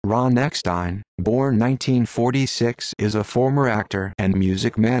Ron Eckstine, born 1946, is a former actor and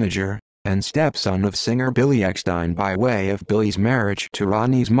music manager, and stepson of singer Billy Eckstine by way of Billy's marriage to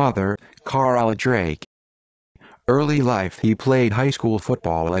Ronnie's mother, Carla Drake. Early life: he played high school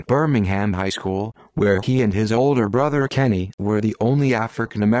football at Birmingham High School, where he and his older brother Kenny were the only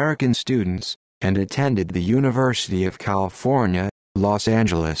African American students, and attended the University of California, Los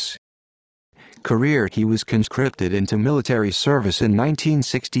Angeles. Career: he was conscripted into military service in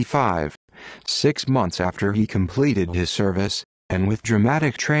 1965, 6 months after he completed his service, and with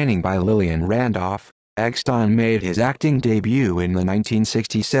dramatic training by Lillian Randolph, Eckstine made his acting debut in the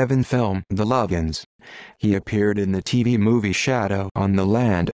 1967 film The Loggins. He appeared in the TV movie Shadow on the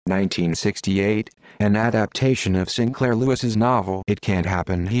Land, 1968, an adaptation of Sinclair Lewis's novel It Can't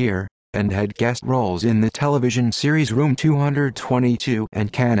Happen Here, and had guest roles in the television series Room 222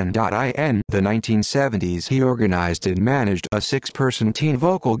 and Canon.in. The 1970s he organized and managed a 6-person teen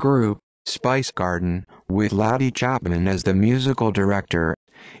vocal group, Spice Garden, with Laddie Chapman as the musical director.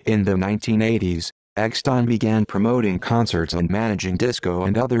 In the 1980s, Eckstine began promoting concerts and managing disco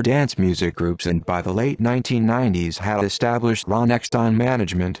and other dance music groups, and by the late 1990s had established Ron Eckstine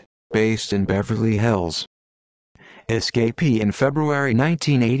Management, based in Beverly Hills. Escapee: in February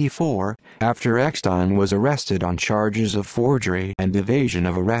 1984, after Eckstine was arrested on charges of forgery and evasion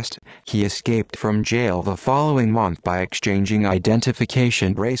of arrest, he escaped from jail the following month by exchanging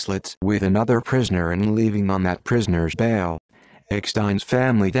identification bracelets with another prisoner and leaving on that prisoner's bail. Eckstine's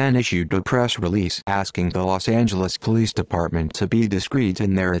family then issued a press release asking the Los Angeles Police Department to be discreet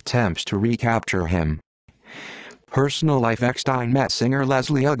in their attempts to recapture him. Personal life: Eckstine met singer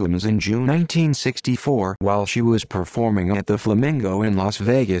Leslie Uggams in June 1964 while she was performing at the Flamingo in Las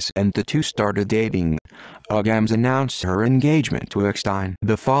Vegas, and the two started dating. Uggams announced her engagement to Eckstine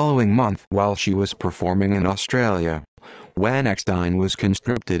the following month while she was performing in Australia. When Eckstine was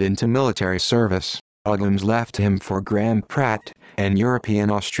conscripted into military service, Uggams left him for Graham Pratt, an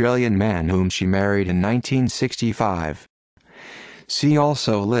European-Australian man whom she married in 1965. See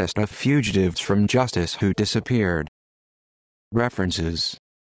also List of fugitives from justice who disappeared. References.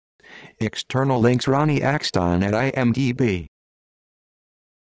 External links: Ronnie Eckstine at IMDb.